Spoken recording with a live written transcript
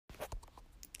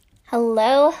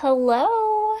Hello,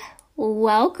 hello.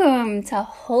 Welcome to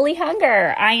Holy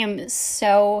Hunger. I am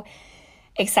so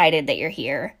excited that you're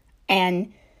here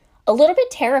and a little bit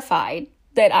terrified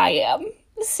that I am.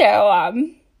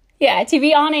 To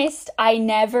be honest, I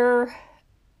never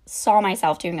saw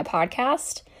myself doing a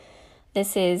podcast.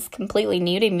 This is completely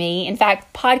new to me. In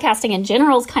fact, podcasting in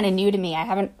general is kind of new to me. I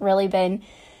haven't really been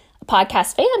a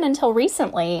podcast fan until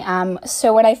recently.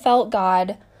 So when I felt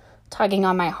God tugging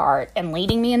on my heart and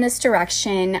leading me in this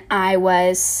direction, I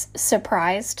was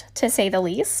surprised, to say the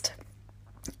least,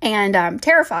 and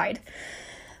terrified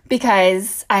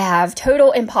because I have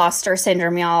total imposter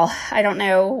syndrome, y'all. I don't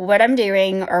know what I'm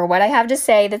doing or what I have to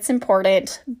say that's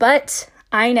important, but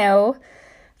I know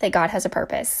that God has a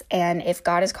purpose, and if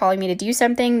God is calling me to do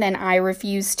something, then I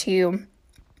refuse to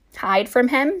hide from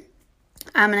Him.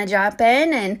 I'm going to jump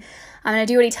in and I'm going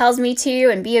to do what He tells me to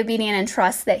and be obedient and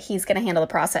trust that He's going to handle the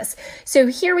process. So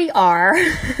here we are,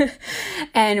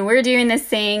 and we're doing this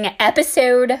thing,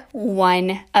 episode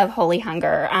 1 of Holy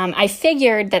Hunger. I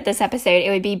figured that this episode,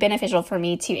 it would be beneficial for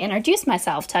me to introduce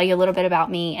myself, tell you a little bit about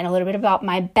me and a little bit about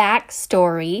my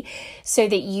backstory so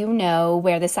that you know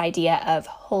where this idea of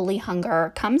Holy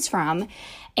Hunger comes from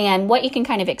and what you can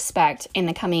kind of expect in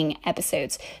the coming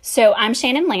episodes. So I'm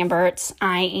Shannon Lambert.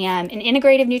 I am an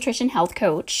integrative nutrition health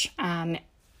coach. I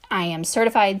am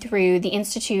certified through the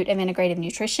Institute of Integrative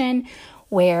Nutrition,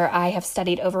 where I have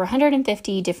studied over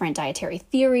 150 different dietary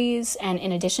theories. And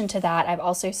in addition to that, I've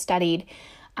also studied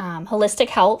holistic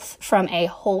health from a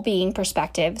whole being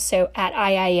perspective. So at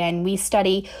IIN, we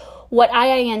study what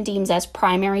IIN deems as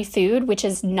primary food, which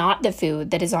is not the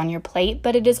food that is on your plate,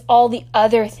 but it is all the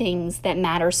other things that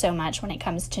matter so much when it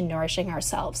comes to nourishing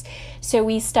ourselves. So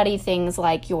we study things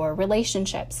like your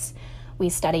relationships. We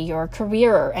study your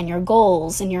career and your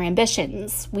goals and your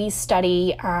ambitions. We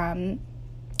study your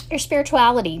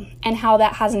spirituality and how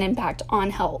that has an impact on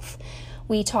health.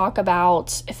 We talk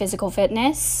about physical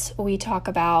fitness. We talk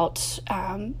about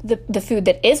the food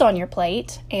that is on your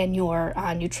plate and your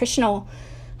nutritional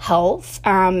health.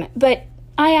 But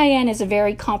IIN is a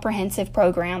very comprehensive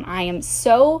program. I am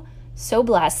so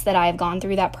blessed that I have gone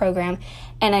through that program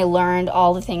and I learned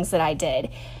all the things that I did.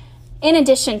 In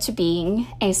addition to being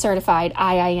a certified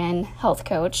IIN health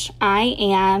coach, I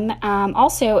am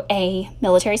also a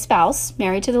military spouse,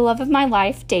 married to the love of my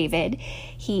life, David.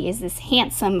 He is this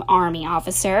handsome Army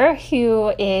officer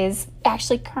who is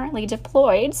actually currently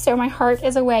deployed, so my heart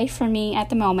is away from me at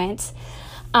the moment.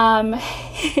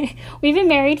 We've been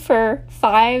married for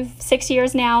 5-6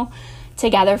 years now,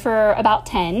 together for about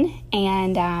 10,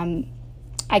 and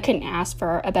I couldn't ask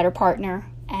for a better partner,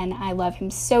 and I love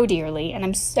him so dearly, and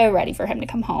I'm so ready for him to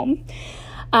come home.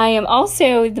 I am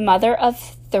also the mother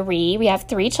of 3. We have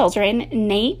 3 children.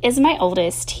 Nate is my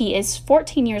oldest. He is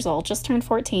 14 years old, just turned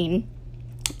 14.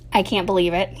 I can't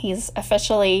believe it. He's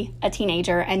officially a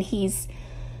teenager, and he's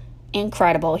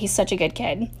incredible. He's such a good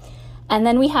kid. And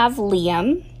then we have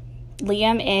Liam.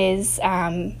 Liam is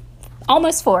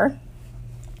almost 4,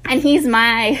 and he's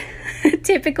my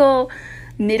typical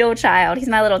middle child. He's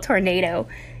my little tornado.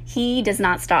 He does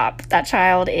not stop. That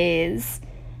child is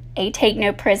a take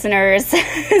no prisoners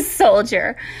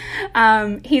soldier.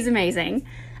 He's amazing.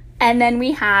 And then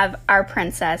we have our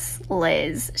princess,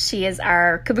 Liz. She is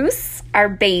our caboose, our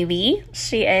baby.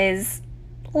 She is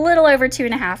a little over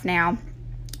 2.5 now.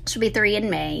 She'll be 3 in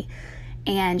May.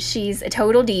 And she's a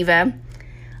total diva,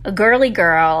 a girly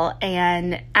girl,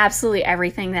 and absolutely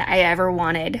everything that I ever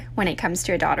wanted when it comes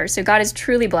to a daughter. So God has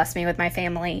truly blessed me with my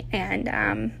family, and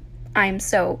I'm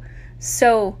so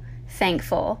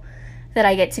thankful that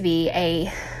I get to be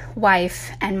a wife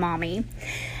and mommy.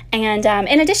 And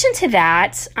in addition to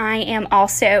that, I am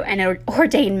also an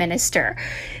ordained minister.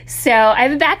 So I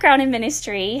have a background in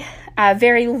ministry, a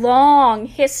very long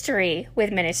history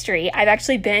with ministry. I've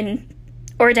actually been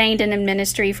ordained in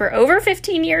ministry for over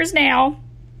 15 years now.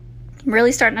 I'm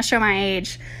really starting to show my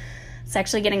age. It's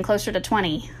actually getting closer to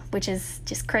 20, which is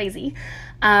just crazy.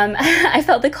 I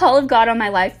felt the call of God on my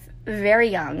life very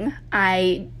young.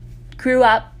 I grew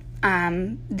up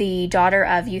the daughter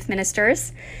of youth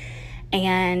ministers,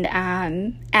 and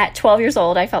at 12 years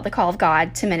old, I felt the call of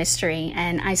God to ministry,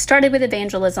 and I started with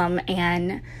evangelism,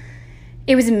 and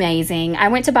it was amazing. I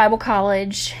went to Bible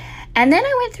college. And then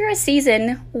I went through a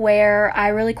season where I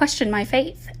really questioned my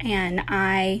faith, and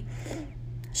I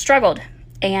struggled,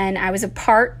 and I was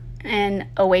apart and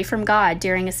away from God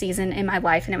during a season in my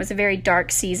life, and it was a very dark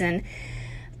season.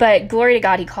 But glory to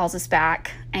God, He calls us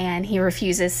back, and He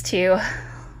refuses to,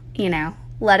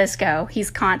 let us go.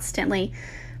 He's constantly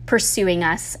pursuing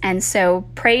us, and so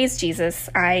praise Jesus.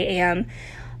 I am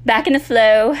back in the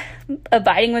flow,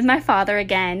 abiding with my Father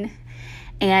again.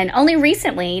 And only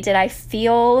recently did I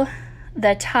feel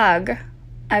the tug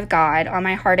of God on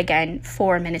my heart again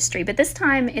for ministry. But this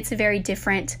time it's a very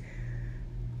different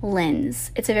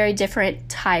lens. It's a very different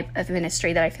type of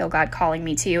ministry that I feel God calling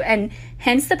me to. And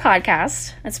hence the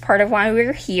podcast. That's part of why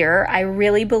we're here. I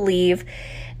really believe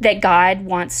that God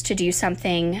wants to do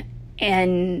something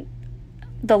in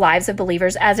the lives of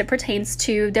believers as it pertains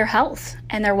to their health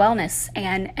and their wellness.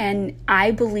 And I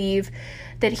believe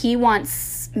that He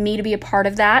wants me to be a part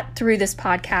of that through this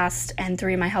podcast and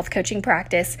through my health coaching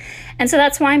practice. And so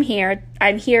that's why I'm here.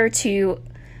 I'm here to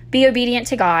be obedient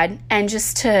to God and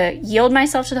just to yield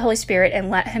myself to the Holy Spirit and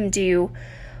let Him do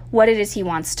what it is He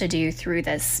wants to do through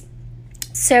this.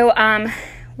 So,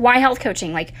 why health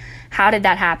coaching? Like, how did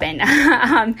that happen?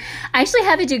 I actually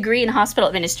have a degree in hospital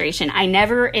administration. I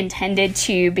never intended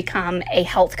to become a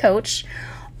health coach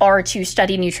or to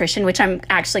study nutrition, which I'm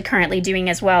actually currently doing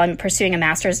as well. I'm pursuing a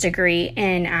master's degree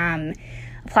in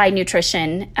applied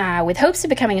nutrition with hopes of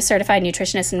becoming a certified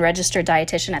nutritionist and registered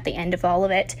dietitian at the end of all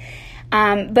of it.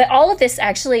 But all of this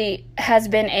actually has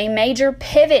been a major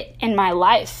pivot in my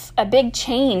life, a big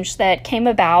change that came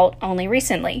about only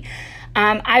recently.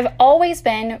 I've always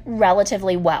been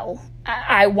relatively well.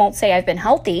 I won't say I've been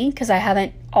healthy because I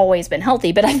haven't always been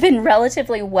healthy, but I've been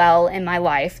relatively well in my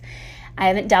life. I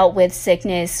haven't dealt with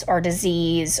sickness or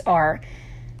disease or,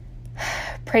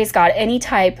 praise God, any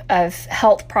type of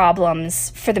health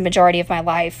problems for the majority of my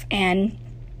life. And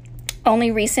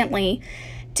only recently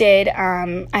did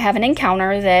I have an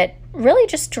encounter that really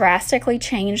just drastically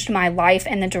changed my life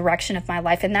and the direction of my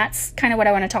life. And that's kind of what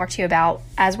I want to talk to you about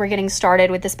as we're getting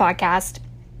started with this podcast.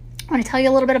 I want to tell you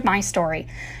a little bit of my story,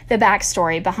 the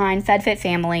backstory behind FedFit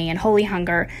Family and Holy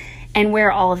Hunger and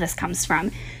where all of this comes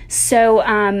from.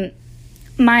 So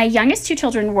my youngest two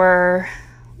children were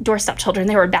doorstep children.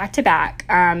 They were back to back.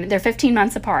 They're 15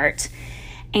 months apart.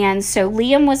 And so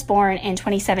Liam was born in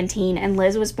 2017 and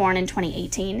Liz was born in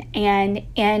 2018. And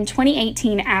in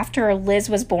 2018, after Liz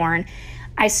was born,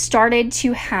 I started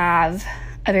to have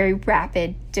a very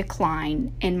rapid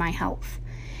decline in my health.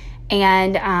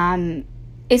 And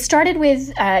it started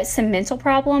with some mental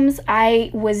problems.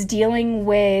 I was dealing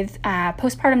with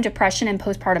postpartum depression and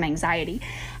postpartum anxiety.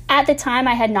 At the time,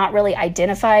 I had not really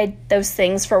identified those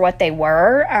things for what they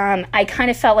were. I kind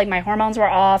of felt like my hormones were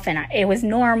off and it was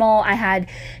normal. I had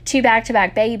 2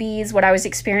 back-to-back babies. What I was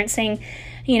experiencing,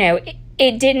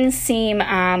 it didn't seem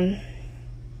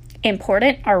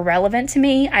important or relevant to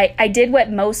me. I did what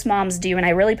most moms do, and I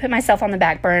really put myself on the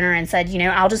back burner and said,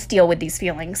 I'll just deal with these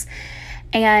feelings.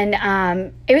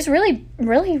 And it was really,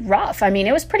 really rough. I mean,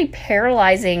 it was pretty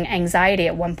paralyzing anxiety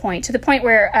at one point, to the point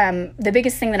where the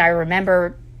biggest thing that I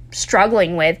remember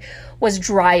struggling with was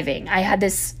driving. I had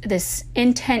this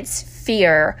intense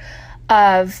fear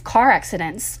of car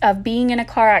accidents, of being in a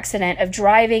car accident, of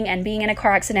driving and being in a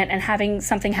car accident and having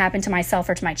something happen to myself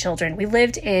or to my children. We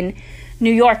lived in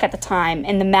New York at the time,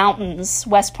 in the mountains,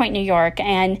 West Point, New York,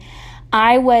 and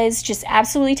I was just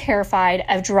absolutely terrified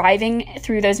of driving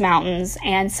through those mountains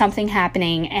and something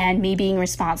happening and me being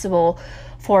responsible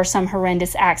for some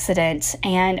horrendous accident.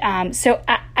 And so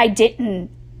I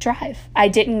didn't drive. I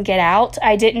didn't get out.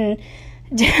 I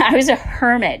was a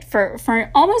hermit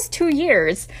for almost 2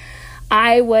 years.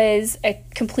 I was a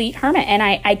complete hermit, and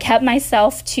I kept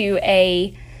myself to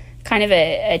a kind of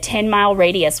a 10-mile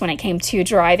radius when it came to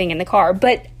driving in the car.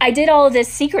 But I did all of this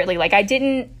secretly. Like, I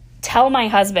didn't tell my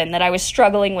husband that I was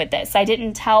struggling with this. I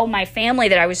didn't tell my family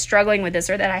that I was struggling with this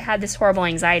or that I had this horrible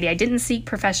anxiety. I didn't seek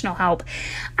professional help.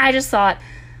 I just thought,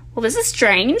 well, this is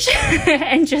strange,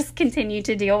 and just continued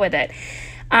to deal with it.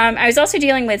 I was also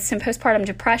dealing with some postpartum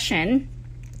depression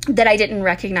that I didn't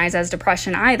recognize as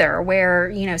depression either,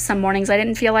 where, some mornings I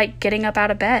didn't feel like getting up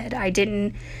out of bed. I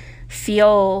didn't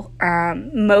feel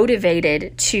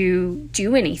motivated to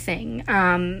do anything.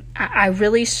 I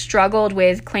really struggled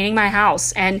with cleaning my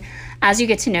house. And as you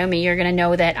get to know me, you're going to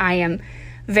know that I am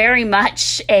very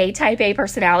much a type A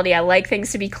personality. I like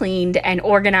things to be cleaned and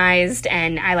organized,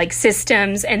 and I like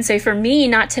systems. And so for me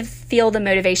not to feel the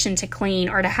motivation to clean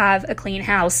or to have a clean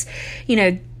house,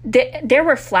 there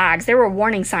were flags, there were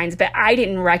warning signs, but I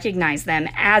didn't recognize them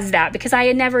as that because I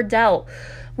had never dealt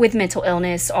with mental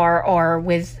illness or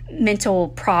with mental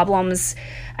problems.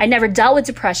 I never dealt with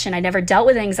depression. I never dealt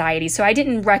with anxiety. So I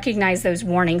didn't recognize those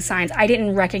warning signs. I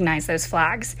didn't recognize those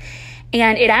flags.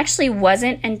 And it actually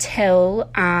wasn't until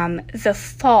the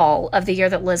fall of the year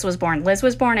that Liz was born. Liz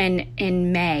was born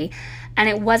in May. And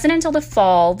it wasn't until the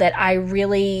fall that I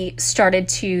really started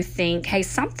to think, hey,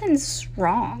 something's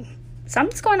wrong.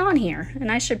 Something's going on here.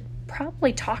 And I should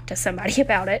probably talk to somebody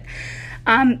about it.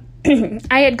 I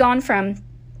had gone from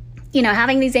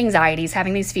having these anxieties,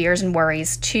 having these fears and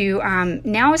worries, to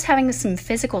now I was having some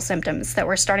physical symptoms that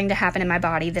were starting to happen in my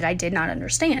body that I did not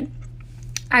understand.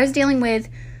 I was dealing with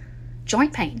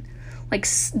joint pain, like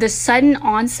the sudden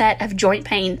onset of joint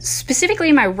pain, specifically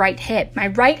in my right hip. My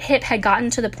right hip had gotten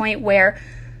to the point where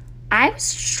I was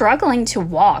struggling to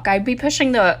walk. I'd be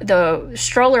pushing the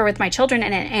stroller with my children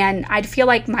in it, and I'd feel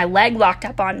like my leg locked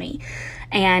up on me,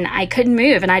 and I couldn't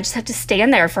move, and I just had to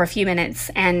stand there for a few minutes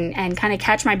and kind of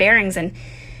catch my bearings. And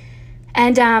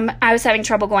I was having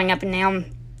trouble going up and down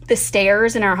the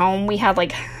stairs in our home. We had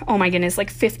like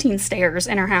 15 stairs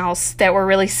in our house that were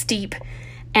really steep,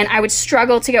 and I would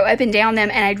struggle to go up and down them,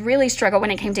 and I'd really struggle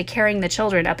when it came to carrying the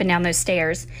children up and down those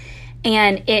stairs.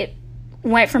 And it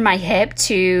went from my hip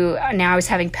to now I was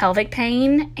having pelvic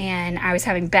pain, and I was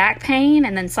having back pain,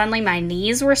 and then suddenly my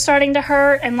knees were starting to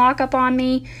hurt and lock up on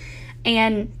me,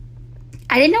 and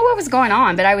I didn't know what was going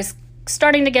on, but I was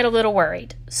starting to get a little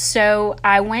worried. So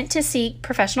I went to seek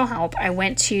professional help. I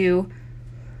went to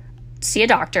see a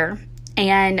doctor,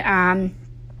 and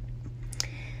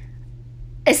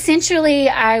essentially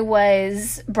I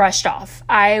was brushed off.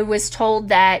 I was told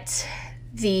that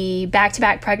the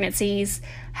back-to-back pregnancies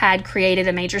had created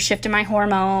a major shift in my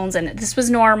hormones, and that this was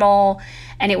normal,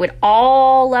 and it would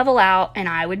all level out, and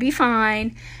I would be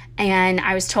fine. And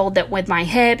I was told that with my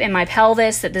hip and my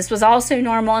pelvis, that this was also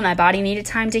normal, and my body needed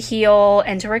time to heal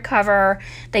and to recover.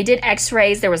 They did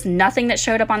x-rays. There was nothing that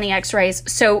showed up on the x-rays.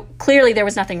 So clearly there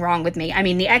was nothing wrong with me. I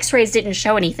mean, the x-rays didn't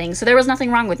show anything, so there was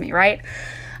nothing wrong with me, right?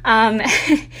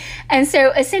 And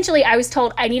so essentially I was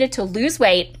told I needed to lose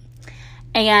weight,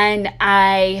 and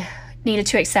I needed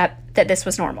to accept that this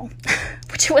was normal,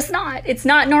 which it was not. It's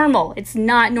not normal. It's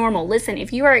not normal. Listen,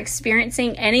 if you are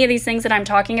experiencing any of these things that I'm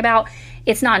talking about,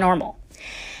 it's not normal.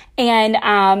 And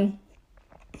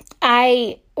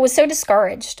I was so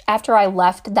discouraged after I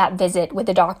left that visit with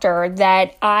the doctor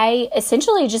that I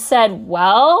essentially just said,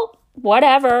 well,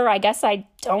 whatever. I guess I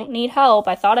don't need help.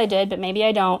 I thought I did, but maybe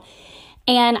I don't.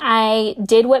 And I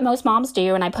did what most moms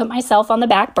do, and I put myself on the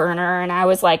back burner, and I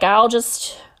was like, I'll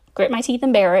just grit my teeth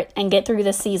and bear it and get through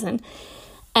this season.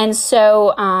 And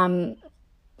so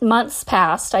months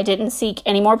passed. I didn't seek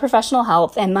any more professional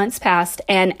help, and months passed.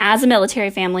 And as a military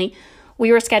family,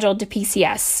 we were scheduled to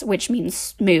PCS, which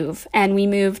means move. And we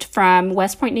moved from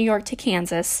West Point, New York to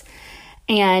Kansas.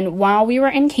 And while we were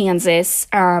in Kansas,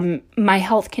 my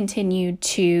health continued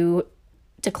to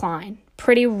decline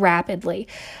pretty rapidly.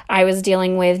 I was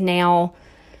dealing with now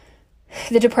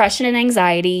the depression and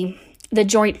anxiety, the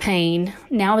joint pain.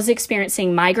 Now I was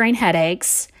experiencing migraine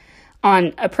headaches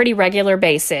on a pretty regular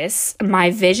basis. My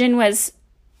vision was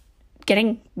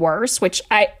getting worse, which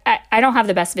I don't have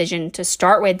the best vision to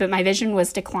start with, but my vision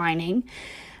was declining.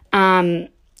 I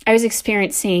was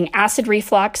experiencing acid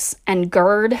reflux and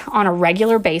GERD on a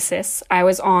regular basis. I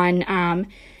was on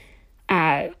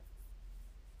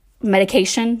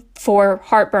medication for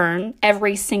heartburn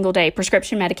every single day,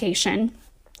 prescription medication.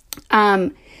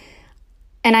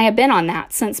 And I had been on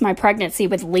that since my pregnancy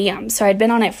with Liam. So I'd been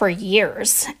on it for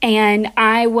years. And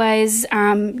I was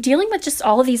dealing with just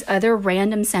all of these other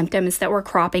random symptoms that were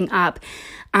cropping up.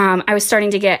 I was starting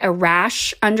to get a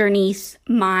rash underneath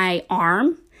my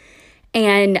arm.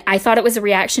 And I thought it was a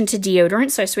reaction to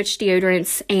deodorant. So I switched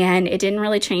deodorants, and it didn't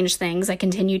really change things. I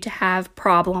continued to have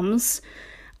problems.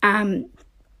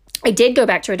 I did go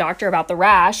back to a doctor about the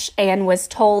rash and was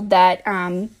told that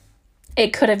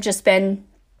it could have just been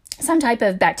some type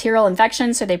of bacterial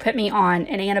infection. So they put me on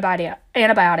an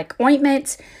antibiotic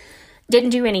ointment.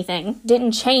 Didn't do anything.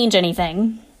 Didn't change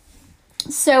anything.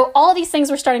 So all of these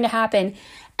things were starting to happen.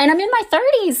 And I'm in my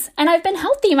 30s, and I've been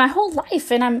healthy my whole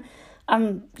life. And I'm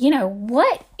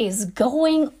what is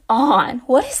going on?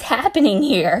 What is happening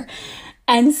here?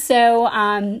 And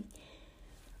so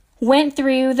went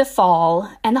through the fall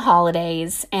and the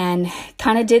holidays and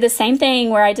kind of did the same thing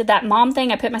where I did that mom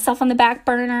thing. I put myself on the back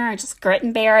burner. I just grit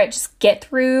and bear it, just get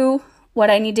through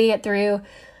what I need to get through,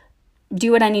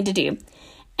 do what I need to do.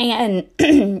 And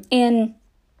in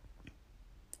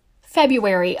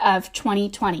February of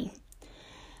 2020,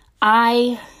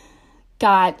 I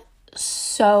got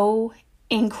so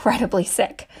incredibly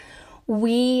sick.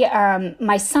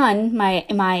 My son,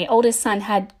 my oldest son,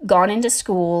 had gone into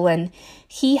school, and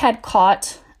he had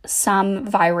caught some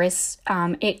virus.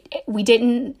 We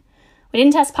didn't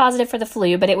test positive for the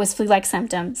flu, but it was flu-like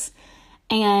symptoms.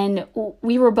 And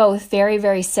we were both very,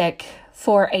 very sick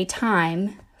for a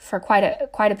time, for quite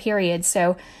a period.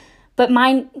 So, but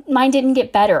mine didn't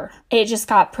get better. It just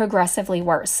got progressively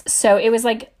worse. So it was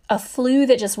like a flu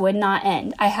that just would not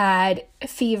end. I had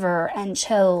fever and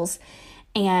chills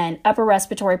and upper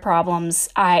respiratory problems.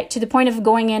 To the point of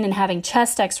going in and having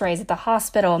chest x-rays at the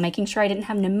hospital, making sure I didn't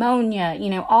have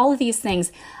pneumonia, all of these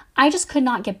things. I just could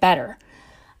not get better.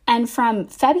 And from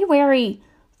February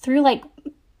through like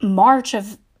March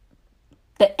of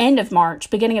the end of March,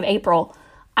 beginning of April,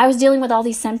 I was dealing with all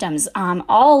these symptoms,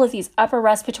 all of these upper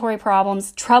respiratory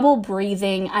problems, trouble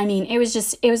breathing. I mean, it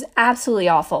was absolutely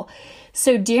awful.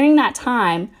 So during that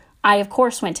time, I, of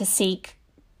course, went to seek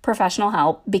professional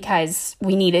help because I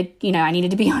needed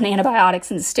to be on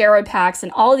antibiotics and steroid packs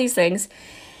and all of these things.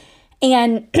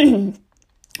 And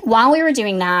while we were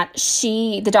doing that,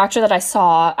 the doctor that I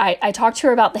saw, I talked to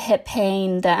her about the hip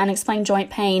pain, the unexplained joint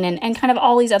pain, and kind of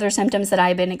all these other symptoms that I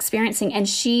had been experiencing. And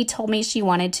she told me she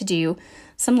wanted to do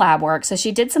some lab work. So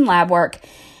she did some lab work.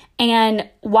 And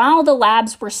while the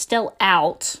labs were still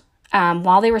out,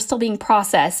 while they were still being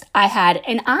processed, I had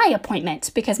an eye appointment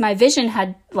because my vision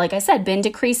had, like I said, been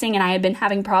decreasing and I had been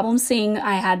having problems seeing.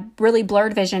 I had really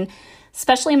blurred vision,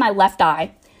 especially in my left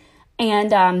eye.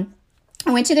 And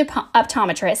I went to the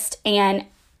optometrist, and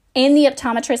in the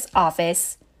optometrist's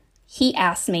office, he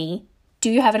asked me,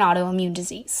 do you have an autoimmune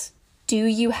disease? Do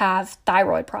you have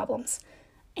thyroid problems?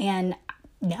 And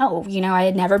no, I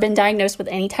had never been diagnosed with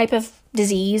any type of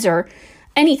disease or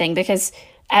anything because,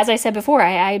 as I said before,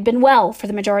 I had been well for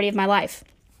the majority of my life.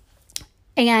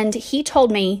 And he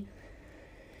told me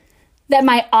that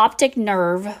my optic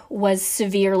nerve was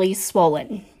severely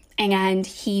swollen. And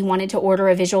he wanted to order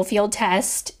a visual field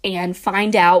test and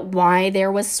find out why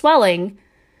there was swelling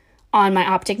on my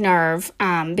optic nerve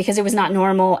because it was not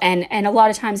normal. And a lot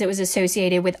of times it was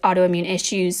associated with autoimmune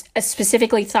issues,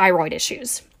 specifically thyroid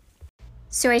issues.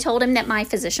 So I told him that my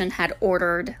physician had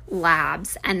ordered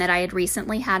labs and that I had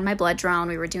recently had my blood drawn.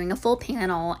 We were doing a full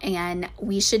panel and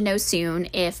we should know soon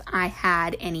if I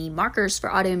had any markers for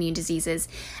autoimmune diseases,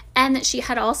 and that she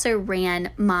had also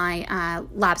ran my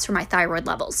labs for my thyroid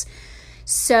levels.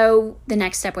 So the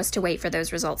next step was to wait for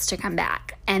those results to come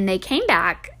back. And they came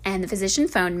back and the physician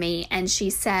phoned me and she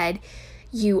said,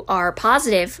 you are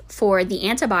positive for the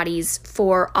antibodies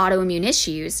for autoimmune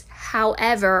issues.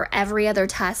 However, every other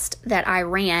test that I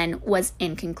ran was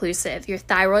inconclusive. Your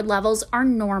thyroid levels are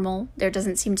normal. There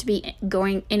doesn't seem to be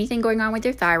anything going on with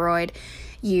your thyroid.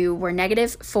 You were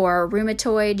negative for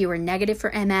rheumatoid. You were negative for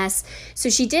MS. So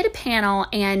she did a panel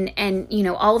and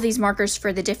all of these markers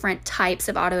for the different types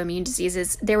of autoimmune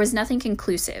diseases. There was nothing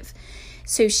conclusive.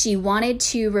 So she wanted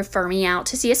to refer me out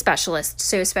to see a specialist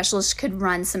so a specialist could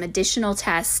run some additional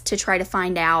tests to try to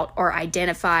find out or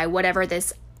identify whatever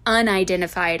this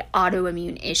unidentified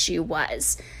autoimmune issue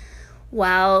was.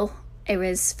 Well, it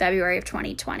was February of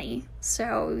 2020.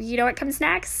 So you know what comes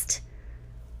next?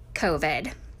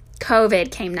 COVID.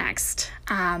 COVID came next.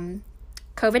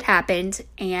 COVID happened,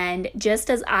 and just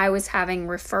as I was having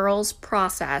referrals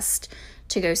processed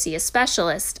to go see a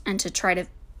specialist and to try to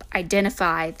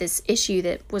identify this issue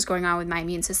that was going on with my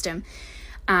immune system,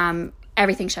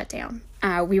 everything shut down.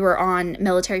 We were on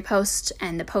military post,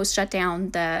 and the post shut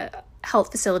down. The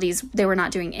health facilities, they were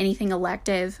not doing anything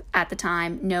elective at the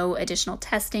time, no additional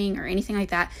testing or anything like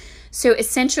that. So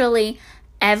essentially,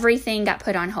 everything got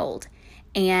put on hold.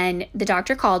 And the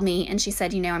doctor called me and she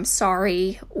said, I'm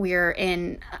sorry, we're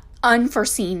in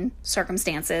unforeseen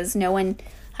circumstances. No one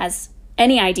has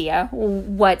any idea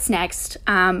what's next,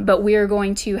 but we're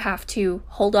going to have to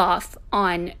hold off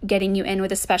on getting you in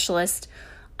with a specialist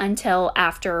until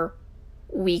after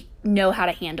we know how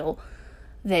to handle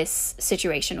this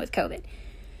situation with COVID.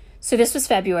 So this was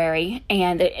February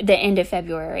and the end of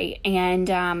February,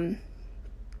 and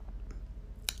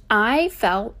I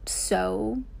felt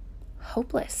so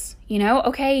hopeless.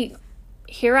 Okay,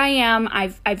 here I am.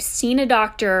 I've seen a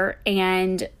doctor,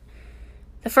 and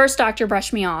the first doctor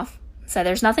brushed me off. Said,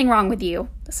 there's nothing wrong with you.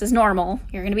 This is normal.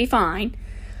 You're going to be fine.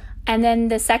 And then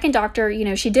the second doctor,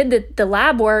 she did the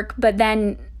lab work, but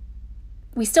then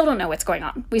we still don't know what's going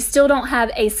on. We still don't have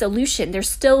a solution. There's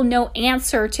still no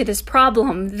answer to this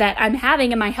problem that I'm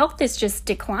having, and my health is just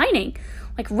declining,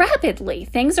 like rapidly.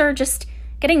 Things are just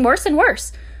getting worse and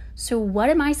worse. So what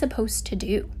am I supposed to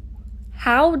do?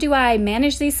 How do I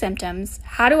manage these symptoms?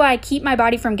 How do I keep my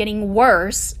body from getting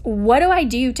worse? What do I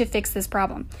do to fix this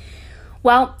problem?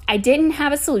 Well, I didn't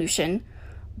have a solution,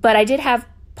 but I did have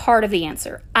part of the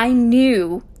answer. I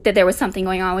knew that there was something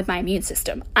going on with my immune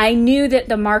system. I knew that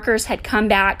the markers had come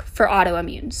back for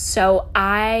autoimmune. So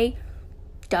I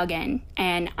dug in,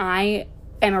 and I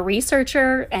am a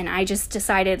researcher, and I just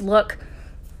decided, look,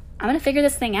 I'm going to figure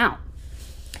this thing out.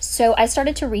 So I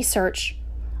started to research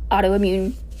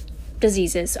autoimmune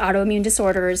diseases, autoimmune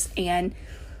disorders, and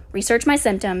research my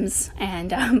symptoms.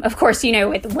 And of course,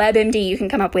 with WebMD, you can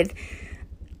come up with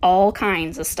all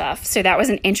kinds of stuff. So that was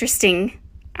an interesting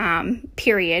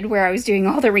period where I was doing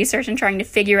all the research and trying to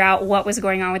figure out what was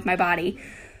going on with my body.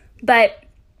 But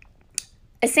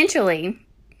essentially,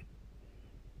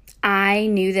 I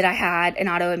knew that I had an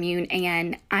autoimmune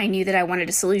and I knew that I wanted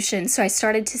a solution. So I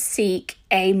started to seek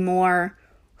a more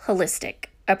holistic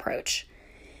approach.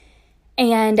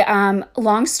 And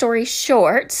long story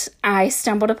short, I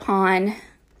stumbled upon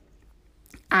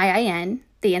IIN,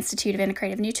 the Institute of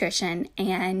Integrative Nutrition,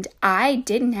 and I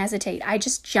didn't hesitate. I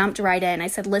just jumped right in. I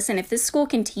said, listen, if this school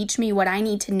can teach me what I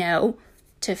need to know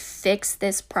to fix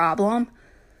this problem,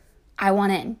 I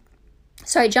want in.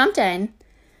 So I jumped in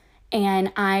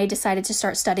and I decided to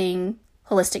start studying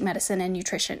holistic medicine and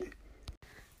nutrition.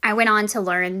 I went on to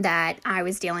learn that I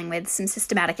was dealing with some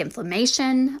systematic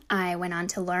inflammation. I went on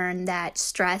to learn that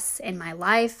stress in my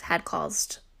life had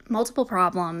caused multiple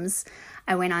problems.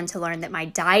 I went on to learn that my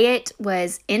diet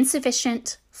was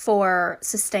insufficient for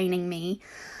sustaining me.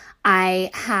 I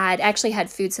had actually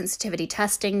had food sensitivity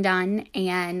testing done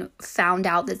and found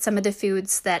out that some of the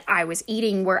foods that I was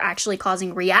eating were actually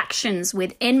causing reactions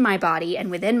within my body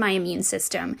and within my immune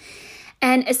system.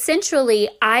 And essentially,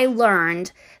 I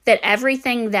learned that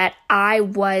everything that I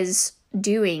was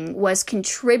doing was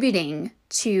contributing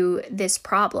to this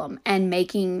problem and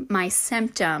making my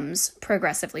symptoms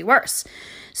progressively worse.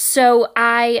 So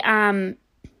I,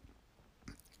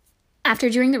 after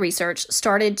doing the research,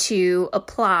 started to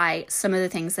apply some of the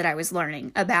things that I was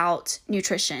learning about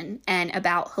nutrition and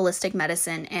about holistic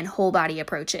medicine and whole body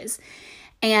approaches.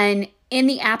 And in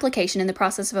the application, in the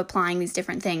process of applying these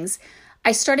different things,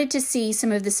 I started to see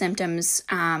some of the symptoms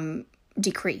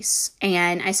decrease,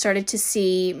 and I started to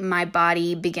see my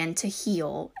body begin to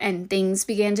heal and things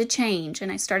began to change,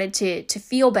 and I started to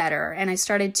feel better, and I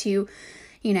started to,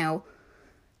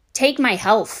 take my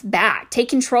health back, take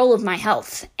control of my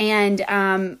health. And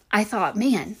I thought,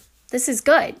 man, this is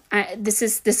good. This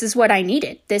is what I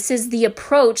needed. This is the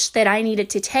approach that I needed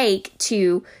to take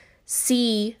to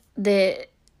see the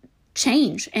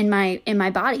change in my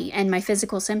body and my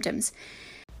physical symptoms.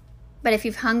 But if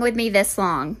you've hung with me this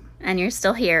long and you're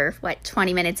still here,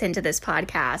 20 minutes into this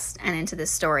podcast and into this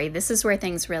story, this is where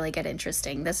things really get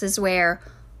interesting. This is where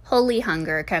holy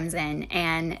hunger comes in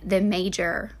and the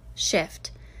major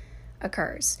shift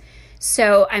occurs.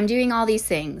 So I'm doing all these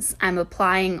things. I'm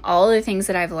applying all the things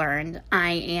that I've learned.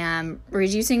 I am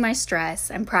reducing my stress.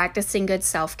 I'm practicing good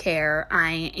self-care.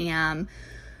 I am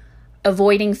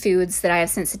avoiding foods that I have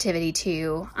sensitivity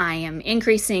to. I am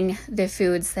increasing the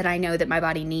foods that I know that my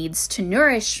body needs to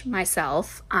nourish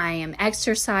myself. I am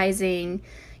exercising.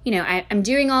 I'm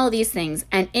doing all of these things.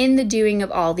 And in the doing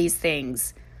of all these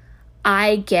things,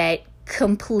 I get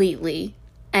completely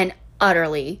and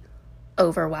utterly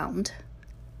overwhelmed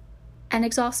and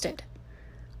exhausted.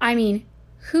 I mean,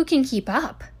 who can keep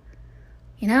up?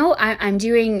 I'm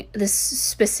doing this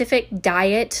specific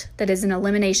diet that is an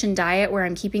elimination diet where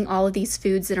I'm keeping all of these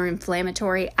foods that are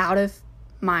inflammatory out of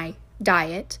my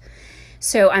diet.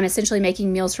 So I'm essentially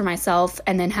making meals for myself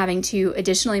and then having to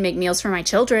additionally make meals for my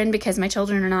children because my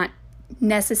children are not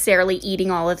necessarily eating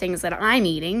all the things that I'm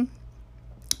eating.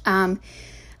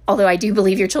 Although I do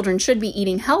believe your children should be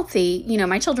eating healthy,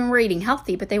 my children were eating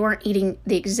healthy, but they weren't eating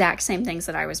the exact same things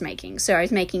that I was making. So I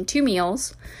was making 2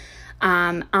 meals.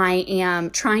 I am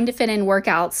trying to fit in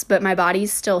workouts, but my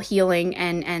body's still healing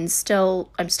and I'm still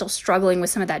struggling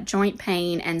with some of that joint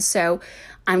pain. And so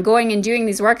I'm going and doing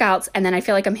these workouts, and then I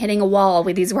feel like I'm hitting a wall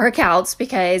with these workouts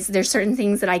because there's certain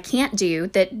things that I can't do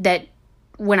that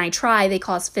when I try, they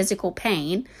cause physical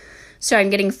pain. So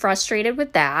I'm getting frustrated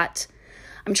with that.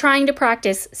 I'm trying to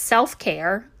practice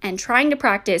self-care and trying to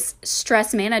practice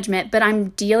stress management, but I'm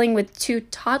dealing with 2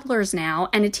 toddlers now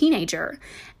and a teenager.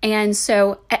 And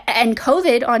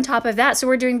COVID on top of that. So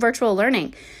we're doing virtual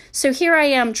learning. So here I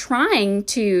am trying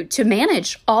to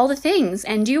manage all the things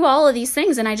and do all of these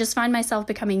things. And I just find myself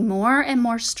becoming more and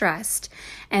more stressed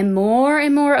and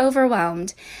more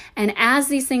overwhelmed. And as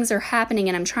these things are happening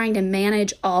and I'm trying to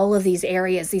manage all of these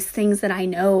areas, these things that I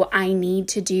know I need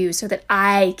to do so that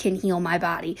I can heal my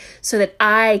body, so that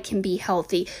I can be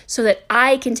healthy, so that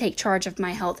I can take charge of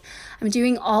my health. I'm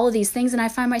doing all of these things and I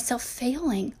find myself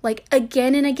failing. Like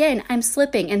again and again, I'm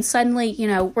slipping. And suddenly,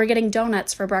 we're getting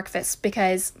donuts for breakfast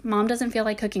because mom doesn't feel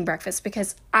like cooking breakfast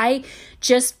because I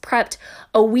just prepped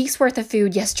a week's worth of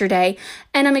food yesterday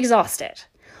and I'm exhausted.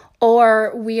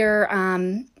 Or we're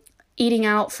eating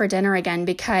out for dinner again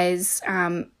because,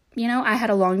 I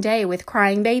had a long day with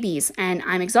crying babies and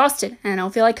I'm exhausted and I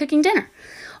don't feel like cooking dinner.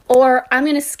 Or I'm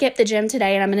going to skip the gym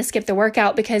today and I'm going to skip the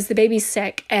workout because the baby's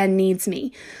sick and needs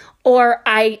me. Or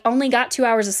I only got 2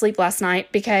 hours of sleep last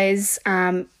night because,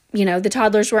 the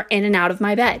toddlers were in and out of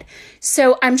my bed.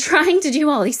 So I'm trying to do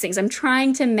all these things. I'm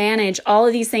trying to manage all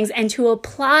of these things and to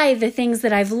apply the things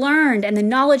that I've learned and the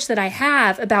knowledge that I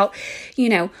have about,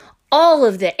 all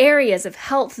of the areas of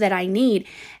health that I need.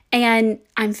 And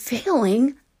I'm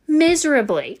failing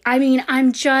miserably.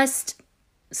 I'm just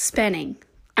spinning.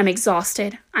 I'm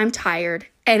exhausted. I'm tired,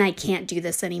 and I can't do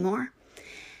this anymore.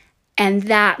 And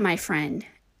that, my friend,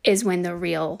 is when the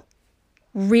real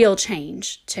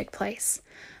change took place.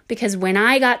 Because when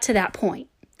I got to that point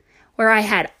where I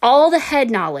had all the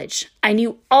head knowledge, I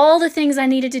knew all the things I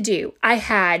needed to do. I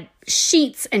had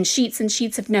sheets and sheets and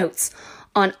sheets of notes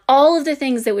on all of the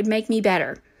things that would make me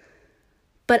better.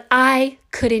 But I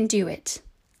couldn't do it.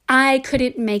 I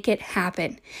couldn't make it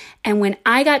happen. And when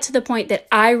I got to the point that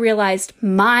I realized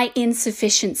my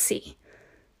insufficiency,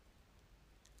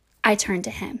 I turned to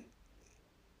him.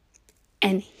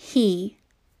 And he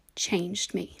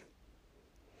changed me.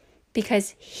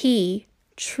 Because he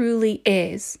truly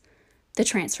is the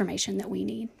transformation that we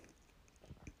need.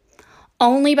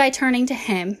 Only by turning to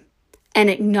him and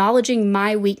acknowledging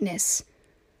my weakness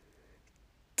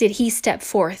did he step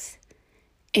forth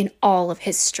in all of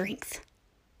his strength.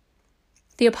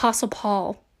 The Apostle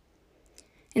Paul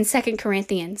in 2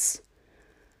 Corinthians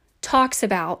talks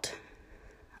about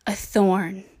a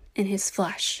thorn in his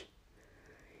flesh.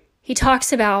 He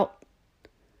talks about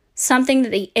something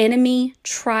that the enemy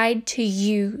tried to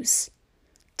use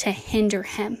to hinder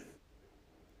him.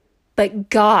 But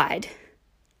God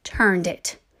turned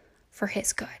it for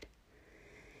his good.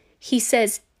 He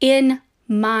says, in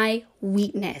my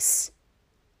weakness,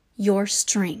 your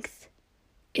strength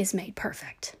is made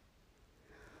perfect.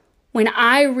 When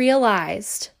I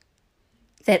realized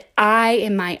that I,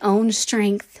 in my own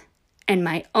strength and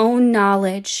my own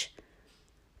knowledge,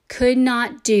 could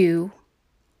not do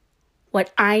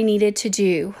what I needed to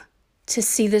do to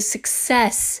see the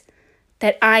success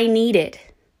that I needed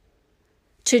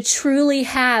to truly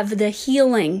have the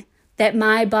healing that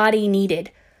my body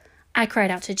needed, I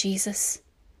cried out to Jesus,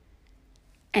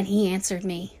 and he answered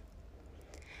me.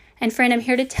 And friend, I'm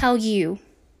here to tell you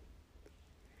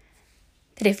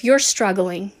that if you're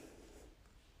struggling,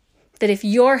 that if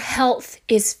your health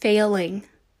is failing,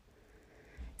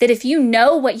 that if you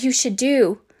know what you should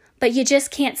do, but you just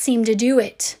can't seem to do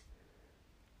it,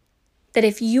 that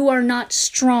if you are not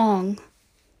strong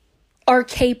or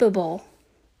capable,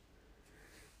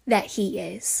 that he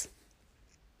is.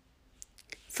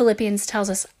 Philippians tells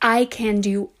us, I can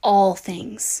do all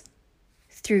things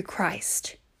through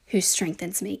Christ who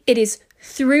strengthens me. It is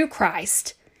through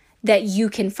Christ that you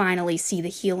can finally see the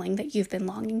healing that you've been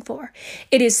longing for.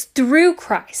 It is through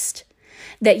Christ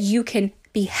that you can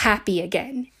be happy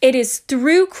again. It is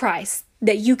through Christ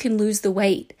that you can lose the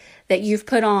weight that you've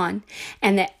put on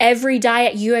and that every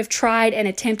diet you have tried and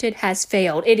attempted has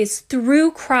failed. It is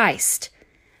through Christ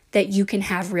that you can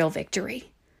have real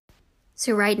victory.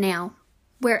 So right now,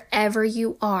 wherever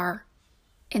you are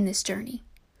in this journey,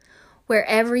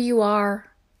 wherever you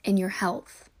are in your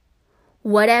health,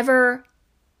 whatever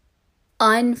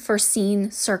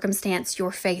unforeseen circumstance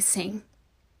you're facing,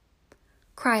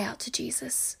 cry out to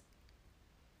Jesus.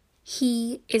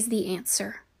 He is the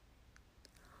answer.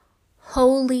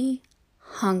 Holy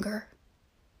hunger,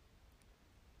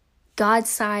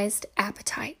 God-sized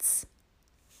appetites,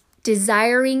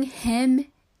 desiring him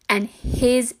and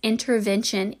his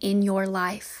intervention in your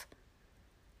life.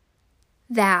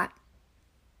 That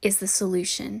is the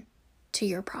solution to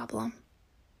your problem.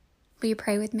 Will you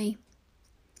pray with me?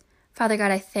 Father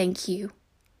God, I thank you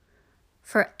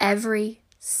for every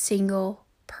single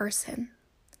person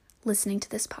listening to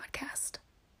this podcast.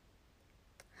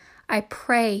 I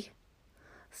pray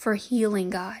for healing,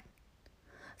 God,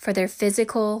 for their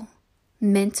physical,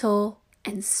 mental,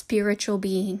 and spiritual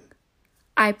being.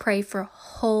 I pray for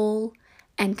whole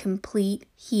and complete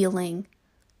healing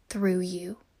through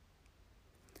you.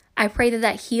 I pray that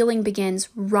that healing begins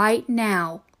right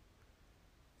now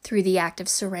through the act of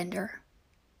surrender.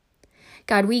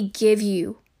 God, we give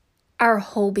you our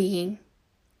whole being,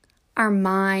 our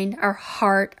mind, our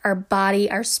heart, our body,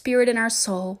 our spirit, and our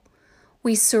soul.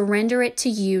 We surrender it to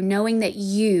you, knowing that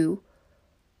you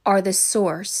are the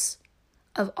source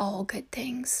of all good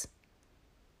things.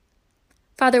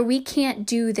 Father, we can't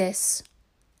do this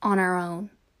on our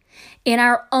own. In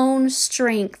our own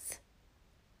strength,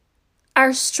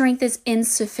 our strength is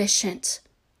insufficient.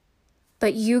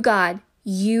 But you, God,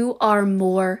 you are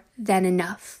more than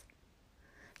enough.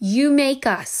 You make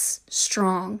us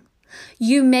strong.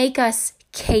 You make us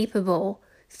capable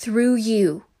through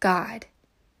you, God,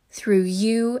 through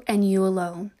you and you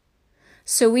alone.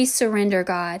 So we surrender,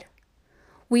 God.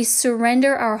 We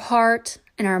surrender our heart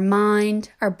and our mind,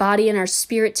 our body, and our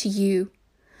spirit to you.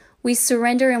 We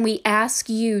surrender and we ask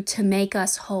you to make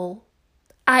us whole.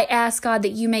 I ask, God, that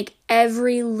you make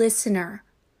every listener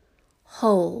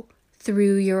whole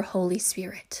through your Holy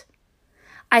Spirit.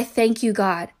 I thank you,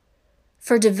 God,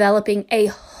 for developing a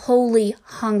holy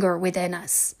hunger within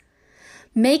us.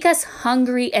 Make us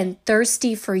hungry and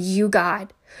thirsty for you,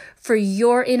 God, for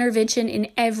your intervention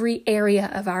in every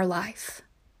area of our life.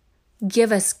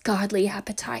 Give us godly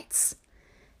appetites.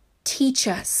 Teach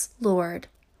us, Lord,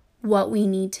 what we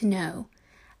need to know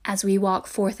as we walk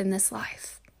forth in this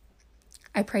life.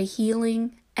 I pray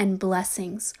healing and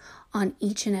blessings on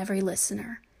each and every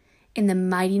listener. In the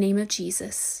mighty name of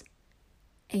Jesus,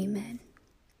 amen.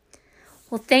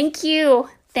 Well, thank you.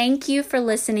 Thank you for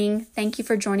listening. Thank you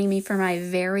for joining me for my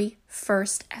very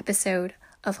first episode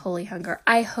of Holy Hunger.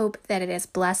 I hope that it has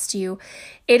blessed you.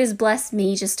 It has blessed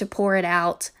me just to pour it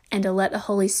out and to let the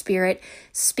Holy Spirit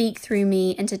speak through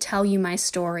me and to tell you my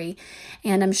story.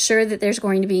 And I'm sure that there's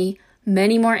going to be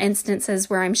many more instances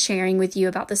where I'm sharing with you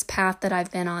about this path that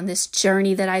I've been on, this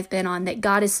journey that I've been on, that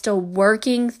God is still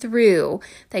working through,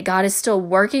 that God is still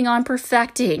working on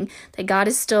perfecting, that God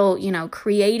is still,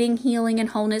 creating healing and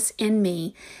wholeness in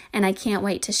me. And I can't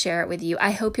wait to share it with you.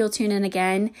 I hope you'll tune in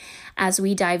again as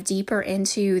we dive deeper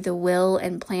into the will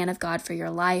and plan of God for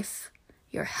your life,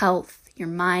 your health, your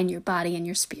mind, your body, and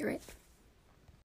your spirit.